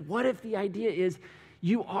means? Like, what if the idea is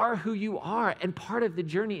you are who you are, and part of the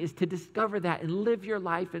journey is to discover that and live your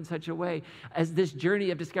life in such a way as this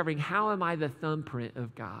journey of discovering, how am I the thumbprint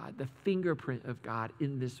of God, the fingerprint of God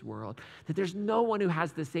in this world? That there's no one who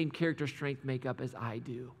has the same character strength makeup as I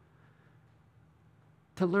do.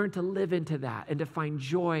 To learn to live into that and to find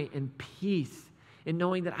joy and peace in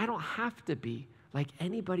knowing that I don't have to be like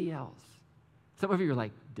anybody else. Some of you are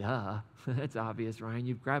like, duh, that's obvious, Ryan.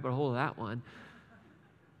 You've grabbed a hold of that one.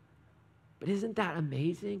 But isn't that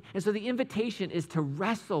amazing? And so the invitation is to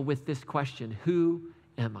wrestle with this question, who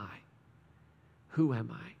am I? Who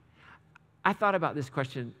am I? I thought about this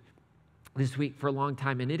question this week for a long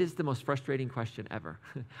time, and it is the most frustrating question ever.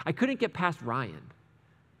 I couldn't get past Ryan.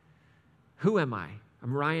 Who am I?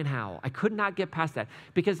 I'm Ryan Howell. I could not get past that,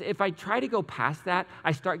 because if I try to go past that,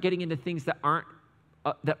 I start getting into things that aren't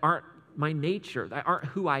my nature, that aren't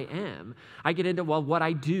who I am. I get into, well, what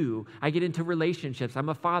I do. I get into relationships. I'm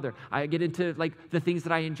a father. I get into like the things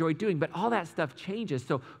that I enjoy doing, but all that stuff changes.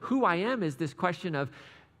 So who I am is this question of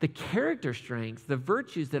the character strengths, the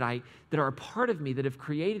virtues that are a part of me, that have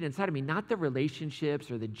created inside of me, not the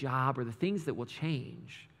relationships or the job or the things that will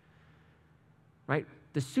change, right?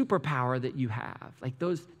 The superpower that you have, like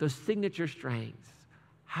those signature strengths.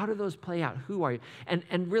 How do those play out? Who are you?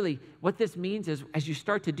 And really, what this means is, as you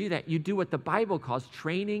start to do that, you do what the Bible calls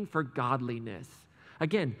training for godliness.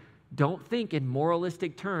 Again, don't think in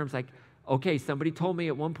moralistic terms like, okay, somebody told me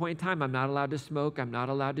at one point in time I'm not allowed to smoke, I'm not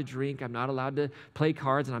allowed to drink, I'm not allowed to play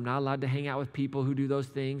cards, and I'm not allowed to hang out with people who do those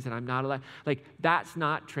things, and I'm not allowed. Like, that's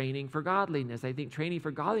not training for godliness. I think training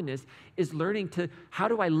for godliness is learning to, how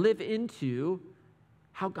do I live into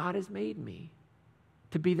how God has made me,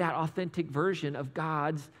 to be that authentic version of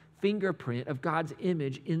God's fingerprint, of God's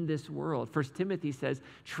image in this world. 1 Timothy says,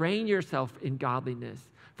 train yourself in godliness.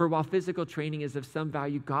 For while physical training is of some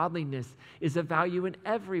value, godliness is of value in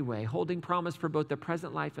every way, holding promise for both the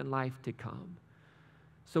present life and life to come.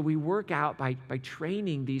 So we work out by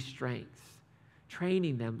training these strengths,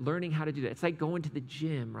 training them, learning how to do that. It's like going to the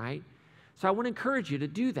gym, right? So I want to encourage you to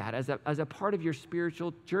do that as a part of your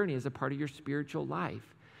spiritual journey, as a part of your spiritual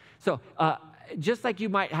life. So just like you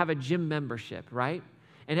might have a gym membership, right?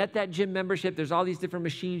 And at that gym membership, there's all these different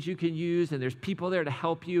machines you can use, and there's people there to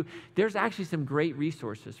help you. There's actually some great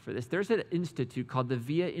resources for this. There's an institute called the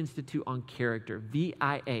VIA Institute on Character,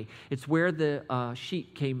 VIA. It's where the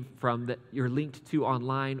sheet came from that you're linked to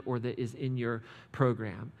online or that is in your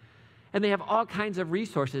program. And they have all kinds of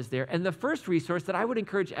resources there. And the first resource that I would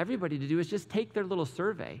encourage everybody to do is just take their little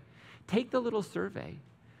survey. Take the little survey.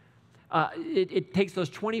 It takes those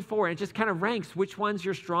 24 and it just kind of ranks which ones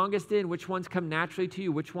you're strongest in, which ones come naturally to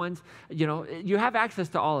you, which ones, you have access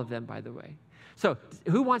to all of them, by the way. So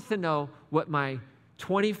who wants to know what my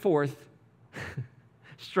 24th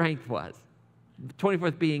strength was?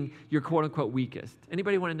 24th being your quote unquote weakest.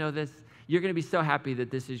 Anybody want to know this? You're going to be so happy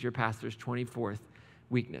that this is your pastor's 24th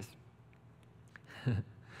weakness.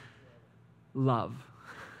 Love.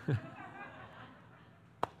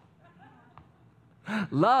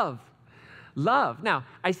 Love. Now,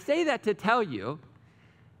 I say that to tell you,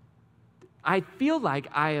 I feel like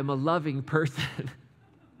I am a loving person.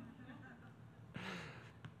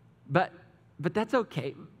 but that's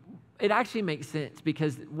okay. It actually makes sense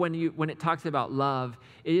because when it talks about love,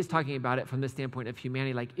 it is talking about it from the standpoint of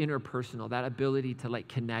humanity, like interpersonal, that ability to like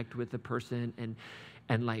connect with the person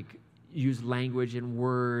and like use language and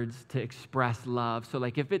words to express love. So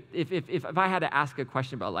like if I had to ask a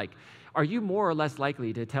question about like, are you more or less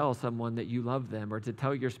likely to tell someone that you love them or to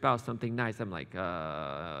tell your spouse something nice? I'm like,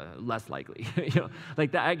 less likely.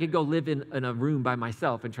 Like that I could go live in a room by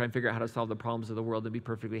myself and try and figure out how to solve the problems of the world and be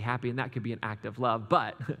perfectly happy, and that could be an act of love.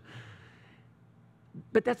 But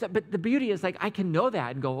the beauty is like I can know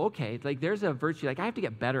that and go, okay, like there's a virtue, like I have to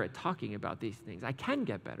get better at talking about these things. I can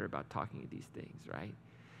get better about talking about these things, right?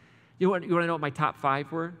 You want to know what my top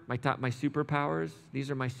 5 were? My superpowers?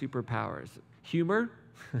 These are my superpowers. Humor.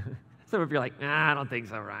 Some of you are like, I don't think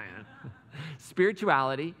so, Ryan.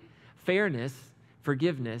 Spirituality, fairness,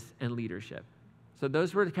 forgiveness, and leadership. So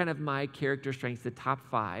those were kind of my character strengths, the top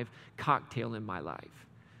 5 cocktail in my life.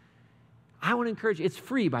 I want to encourage you. It's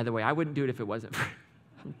free, by the way. I wouldn't do it if it wasn't free.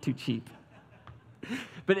 I'm too cheap.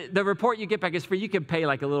 But the report you get back is free. You can pay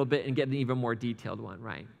like a little bit and get an even more detailed one,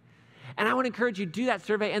 right? And I want to encourage you to do that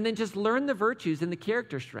survey and then just learn the virtues and the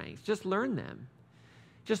character strengths. Just learn them.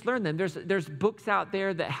 Just learn them. There's books out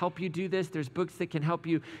there that help you do this. There's books that can help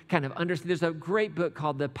you kind of understand. There's a great book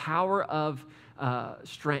called The Power of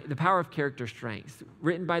Strength, The Power of Character Strengths,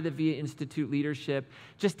 written by the VIA Institute Leadership.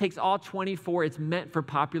 Just takes all 24. It's meant for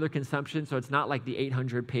popular consumption, so it's not like the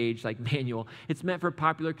 800-page like manual. It's meant for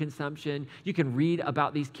popular consumption. You can read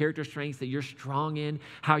about these character strengths that you're strong in,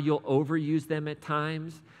 how you'll overuse them at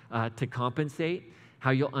times to compensate,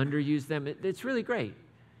 how you'll underuse them. It's really great.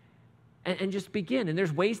 And just begin. And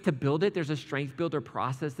there's ways to build it. There's a strength builder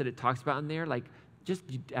process that it talks about in there, like just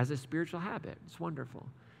as a spiritual habit. It's wonderful.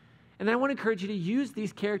 And then I want to encourage you to use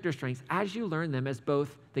these character strengths as you learn them as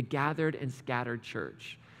both the gathered and scattered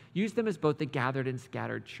church. Use them as both the gathered and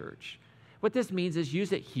scattered church. What this means is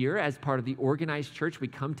use it here as part of the organized church. We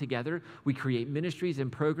come together, we create ministries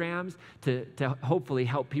and programs to hopefully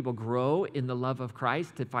help people grow in the love of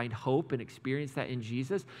Christ, to find hope and experience that in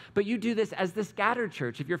Jesus. But you do this as the scattered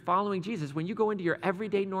church. If you're following Jesus, when you go into your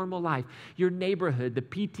everyday normal life, your neighborhood, the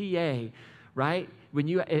PTA, right?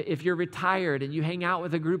 If you're retired and you hang out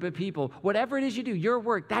with a group of people, whatever it is you do, your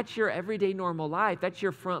work, that's your everyday normal life. That's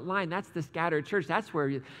your front line. That's the scattered church. That's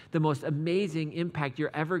where the most amazing impact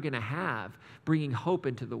you're ever going to have, bringing hope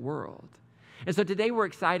into the world. And so today we're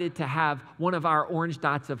excited to have one of our orange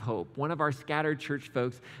dots of hope, one of our scattered church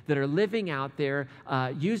folks that are living out there,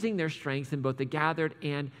 using their strengths in both the gathered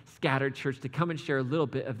and scattered church to come and share a little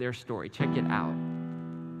bit of their story. Check it out.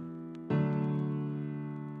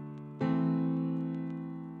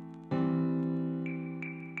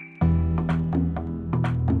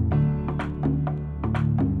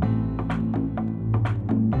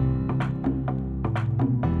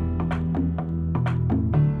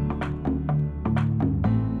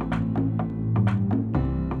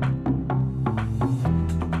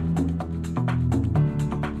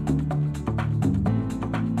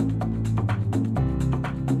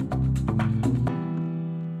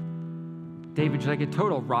 David, you're like a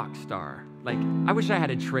total rock star. Like, I wish I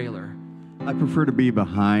had a trailer. I prefer to be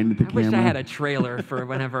behind the camera. I wish I had a trailer for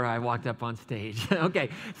whenever I walked up on stage. Okay,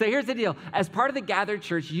 so here's the deal. As part of the Gathered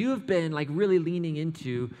Church, you've been like really leaning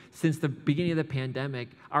into, since the beginning of the pandemic,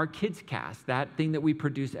 our Kids Cast, that thing that we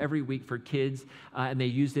produce every week for kids, and they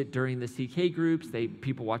use it during the CK groups.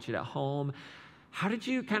 People watch it at home. How did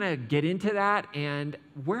you kind of get into that, and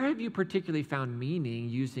where have you particularly found meaning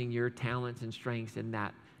using your talents and strengths in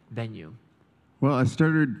that venue? Well, I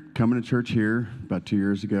started coming to church here about 2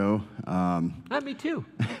 years ago. Me too.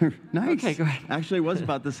 Nice. Okay, go ahead. Actually, it was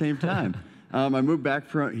about the same time. I moved back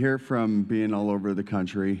from being all over the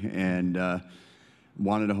country and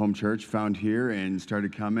wanted a home church, found here and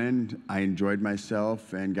started coming. I enjoyed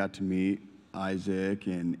myself and got to meet Isaac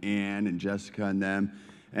and Ann and Jessica and them,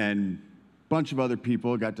 and a bunch of other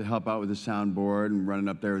people. Got to help out with the soundboard and running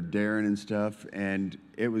up there with Darren and stuff, and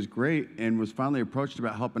it was great, and was finally approached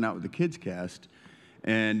about helping out with the Kids Cast.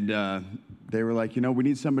 And they were like, we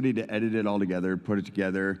need somebody to edit it all together, put it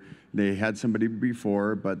together. They had somebody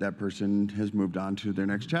before, but that person has moved on to their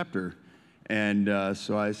next chapter. And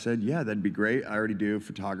so I said, yeah, that'd be great. I already do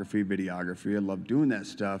photography, videography. I love doing that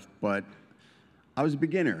stuff, but I was a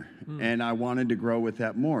beginner, and I wanted to grow with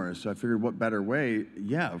that more. So I figured, what better way?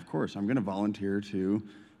 Yeah, of course, I'm going to volunteer to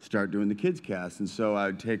start doing the Kids Cast. And so I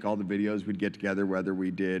would take all the videos, we'd get together, whether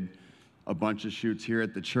we did a bunch of shoots here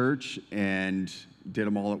at the church and did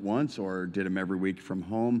them all at once or did them every week from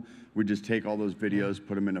home. We'd just take all those videos,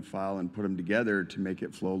 put them in a file, and put them together to make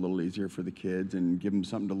it flow a little easier for the kids and give them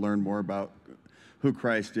something to learn more about who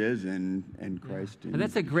Christ is and Christ. And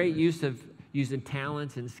that's a great use of using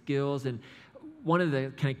talents and skills. And one of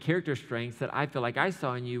the kind of character strengths that I feel like I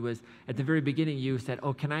saw in you was at the very beginning, you said,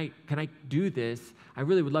 oh, can I do this? I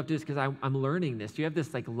really would love to do this because I'm learning this. You have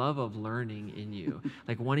this like love of learning in you,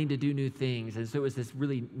 like wanting to do new things. And so it was this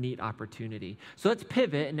really neat opportunity. So let's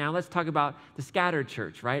pivot, and now let's talk about the scattered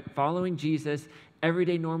church, right? Following Jesus,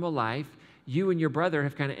 everyday normal life. You and your brother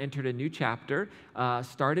have kind of entered a new chapter,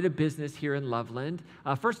 started a business here in Loveland.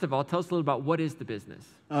 First of all, tell us a little about what is the business?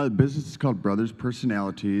 The business is called Brothers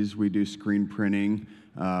Personalities. We do screen printing.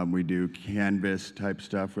 We do canvas type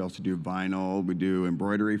stuff. We also do vinyl. We do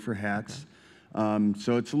embroidery for hats. Okay.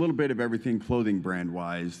 So it's a little bit of everything clothing brand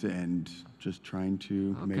wise, and just trying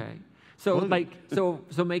to make.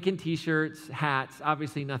 So making T-shirts, hats,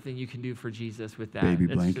 obviously nothing you can do for Jesus with that. Baby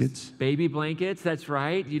blankets. Baby blankets, that's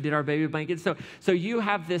right. You did our baby blankets. So you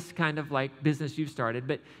have this kind of like business you've started,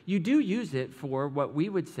 but you do use it for what we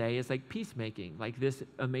would say is like peacemaking, like this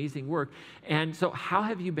amazing work. And so how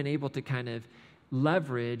have you been able to kind of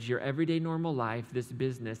leverage your everyday normal life, this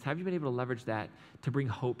business? How have you been able to leverage that to bring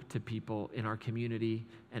hope to people in our community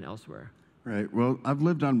and elsewhere? Right. Well, I've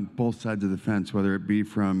lived on both sides of the fence, whether it be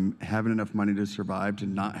from having enough money to survive to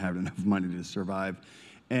not having enough money to survive.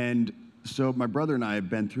 And so my brother and I have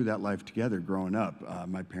been through that life together growing up.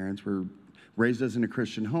 My parents were raised us in a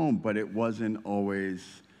Christian home, but it wasn't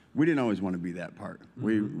always, we didn't always want to be that part.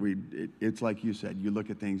 It's like you said, you look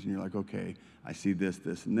at things and you're like, okay, I see this,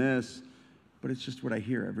 this, and this, but it's just what I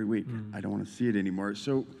hear every week. I don't want to see it anymore.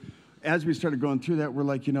 So as we started going through that, we're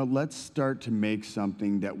like, let's start to make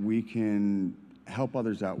something that we can help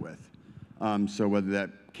others out with. So whether that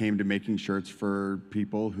came to making shirts for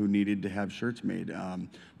people who needed to have shirts made.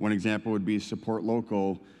 One example would be Support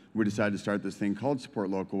Local. We decided to start this thing called Support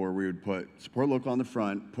Local, where we would put Support Local on the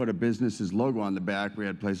front, put a business's logo on the back. We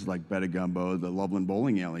had places like Betta Gumbo, the Loveland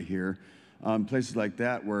Bowling Alley here, places like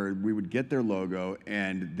that where we would get their logo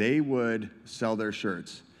and they would sell their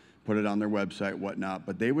shirts, put it on their website, whatnot,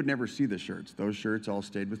 but they would never see the shirts. Those shirts all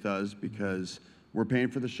stayed with us because we're paying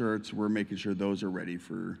for the shirts. We're making sure those are ready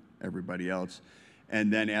for everybody else.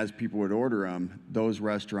 And then as people would order them, those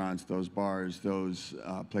restaurants, those bars, those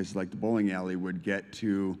places like the bowling alley would get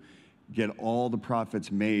all the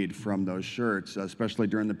profits made from those shirts, especially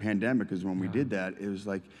during the pandemic, because when we did that, it was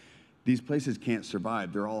like, these places can't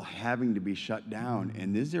survive. They're all having to be shut down,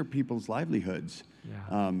 and these are people's livelihoods.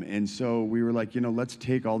 And so we were like, let's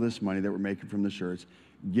take all this money that we're making from the shirts,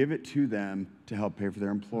 give it to them to help pay for their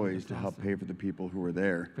employees, to help pay for the people who were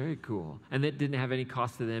there. Very cool. And it didn't have any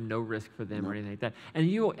cost to them, no risk for them or anything like that.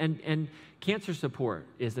 And cancer support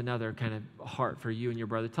is another kind of heart for you and your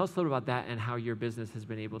brother. Tell us a little about that and how your business has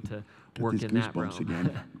been able to work in that realm.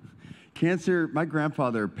 Again. Cancer, my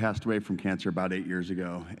grandfather passed away from cancer about 8 years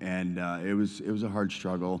ago, and it was a hard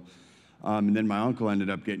struggle. And then my uncle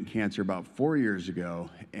ended up getting cancer about 4 years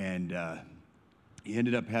ago, and he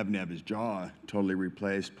ended up having to have his jaw totally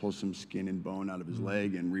replaced, pull some skin and bone out of his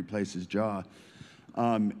leg and replace his jaw.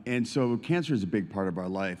 And so cancer is a big part of our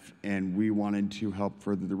life, and we wanted to help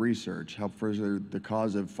further the research, help further the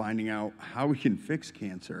cause of finding out how we can fix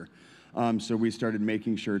cancer. So we started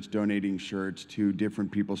making shirts, donating shirts to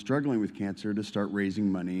different people struggling with cancer to start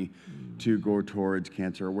raising money to go towards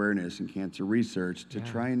cancer awareness and cancer research to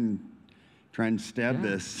try and stab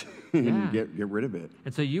this and get rid of it.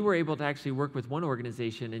 And so you were able to actually work with one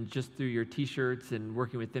organization, and just through your T-shirts and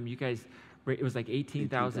working with them, you guys It was like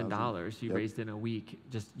 $18,000 you Yep. raised in a week,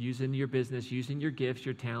 just using your business, using your gifts,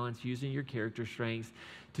 your talents, using your character strengths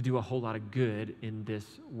to do a whole lot of good in this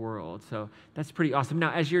world. So that's pretty awesome.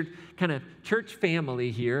 Now, as your kind of church family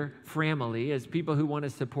here, family, as people who want to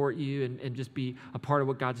support you and just be a part of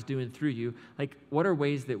what God's doing through you, like what are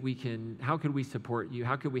ways that how could we support you?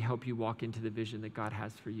 How could we help you walk into the vision that God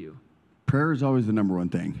has for you? Prayer is always the number one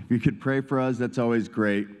thing. If you could pray for us, that's always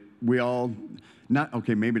great. We all,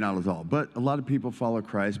 maybe not as all, but a lot of people follow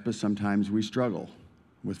Christ, but sometimes we struggle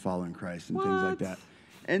with following Christ and things like that.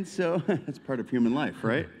 And so that's part of human life,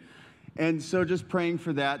 right? And so just praying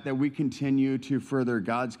for that we continue to further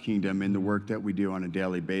God's kingdom in the work that we do on a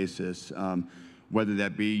daily basis, whether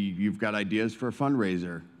that be you've got ideas for a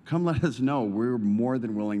fundraiser, come let us know. We're more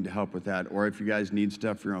than willing to help with that. Or if you guys need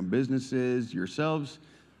stuff for your own businesses, yourselves,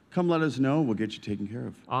 come let us know. We'll get you taken care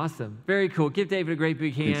of. Awesome. Very cool. Give David a great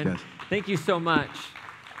big hand. Thanks, guys. Thank you so much.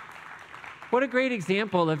 What a great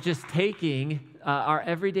example of just taking our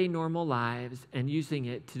everyday normal lives and using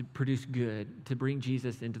it to produce good, to bring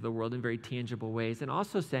Jesus into the world in very tangible ways, and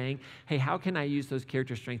also saying, hey, how can I use those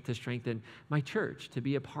character strengths to strengthen my church, to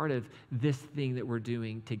be a part of this thing that we're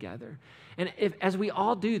doing together? And as we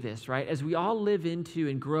all do this, right, as we all live into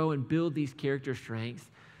and grow and build these character strengths,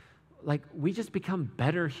 like we just become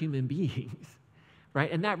better human beings,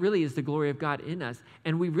 right? And that really is the glory of God in us.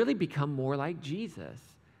 And we really become more like Jesus,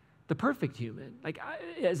 the perfect human. Like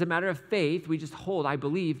as a matter of faith, we just hold, I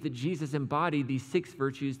believe that Jesus embodied these 6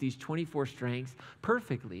 virtues, these 24 strengths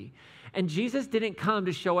perfectly. And Jesus didn't come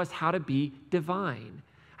to show us how to be divine.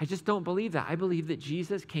 I just don't believe that. I believe that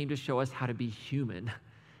Jesus came to show us how to be human.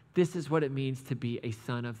 This is what it means to be a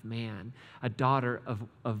son of man, a daughter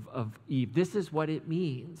of Eve. This is what it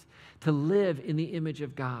means to live in the image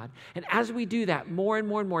of God. And as we do that more and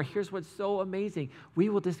more and more, here's what's so amazing. We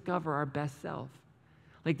will discover our best self.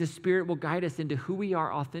 Like the Spirit will guide us into who we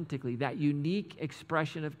are authentically, that unique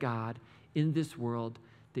expression of God in this world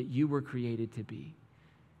that you were created to be.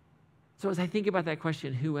 So as I think about that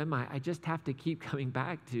question, who am I just have to keep coming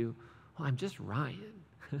back to, well, I'm just Ryan.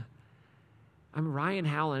 I'm Ryan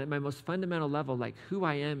Howland at my most fundamental level. Like who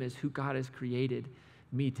I am is who God has created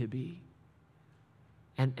me to be.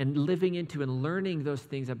 And living into and learning those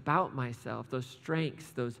things about myself, those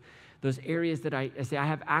strengths, those areas that I say I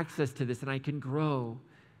have access to this and I can grow,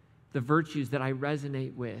 the virtues that I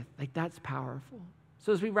resonate with, like that's powerful.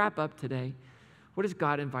 So as we wrap up today, what is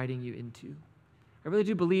God inviting you into? I really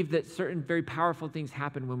do believe that certain very powerful things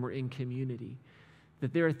happen when we're in community,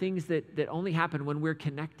 that there are things that only happen when we're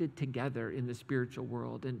connected together in the spiritual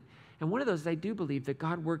world. And one of those is I do believe that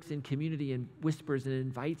God works in community and whispers and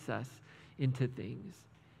invites us into things.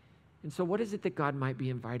 And so what is it that God might be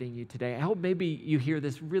inviting you today? I hope maybe you hear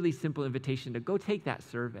this really simple invitation to go take that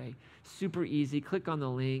survey. Super easy. Click on the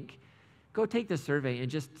link. Go take the survey and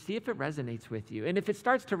just see if it resonates with you. And if it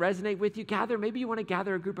starts to resonate with you, maybe you want to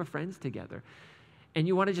gather a group of friends together. And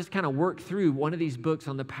you want to just kind of work through one of these books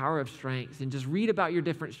on the power of strengths and just read about your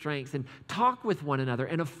different strengths and talk with one another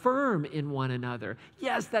and affirm in one another.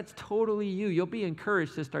 Yes, that's totally you. You'll be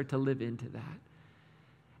encouraged to start to live into that.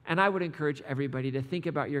 And I would encourage everybody to think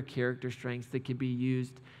about your character strengths that can be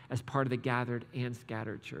used as part of the gathered and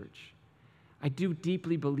scattered church. I do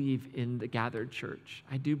deeply believe in the gathered church.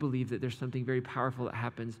 I do believe that there's something very powerful that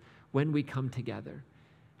happens when we come together.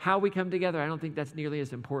 How we come together, I don't think that's nearly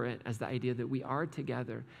as important as the idea that we are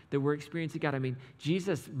together, that we're experiencing God. I mean,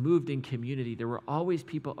 Jesus moved in community. There were always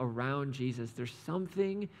people around Jesus. There's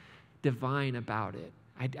something divine about it.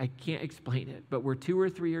 I can't explain it, but where 2 or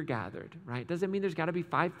 3 are gathered, right? Doesn't mean there's got to be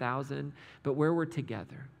 5,000, but where we're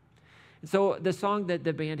together. And so the song that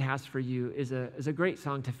the band has for you is a great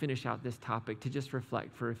song to finish out this topic, to just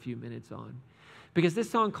reflect for a few minutes on. Because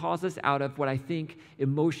this song calls us out of what I think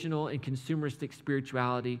emotional and consumeristic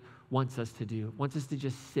spirituality wants us to do, wants us to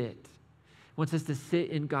just sit, wants us to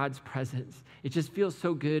sit in God's presence. It just feels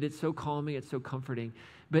so good. It's so calming. It's so comforting.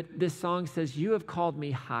 But this song says, you have called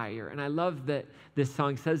me higher. And I love that this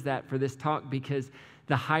song says that for this talk because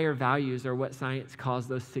the higher values are what science calls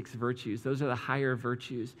those 6 virtues. Those are the higher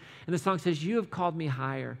virtues. And the song says, you have called me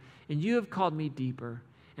higher and you have called me deeper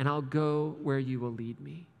and I'll go where you will lead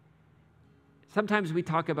me. Sometimes we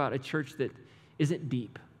talk about a church that isn't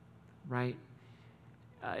deep, right?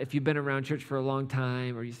 If you've been around church for a long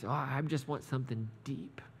time or you say, I just want something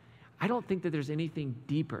deep. I don't think that there's anything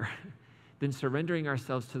deeper than surrendering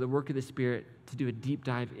ourselves to the work of the Spirit to do a deep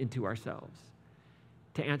dive into ourselves,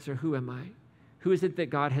 to answer, who am I? Who is it that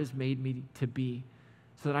God has made me to be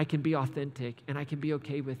so that I can be authentic and I can be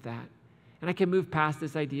okay with that? And I can move past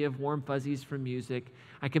this idea of warm fuzzies from music.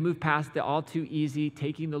 I can move past the all too easy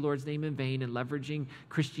taking the Lord's name in vain and leveraging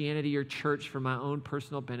Christianity or church for my own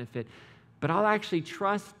personal benefit. But I'll actually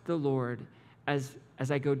trust the Lord as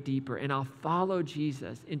I go deeper, and I'll follow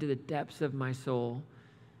Jesus into the depths of my soul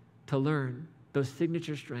to learn those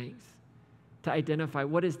signature strengths, to identify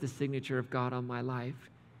what is the signature of God on my life.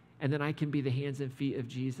 And then I can be the hands and feet of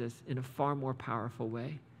Jesus in a far more powerful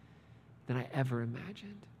way than I ever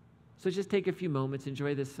imagined. So just take a few moments,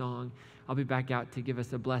 enjoy this song. I'll be back out to give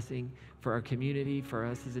us a blessing for our community, for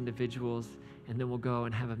us as individuals, and then we'll go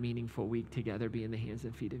and have a meaningful week together, be in the hands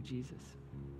and feet of Jesus.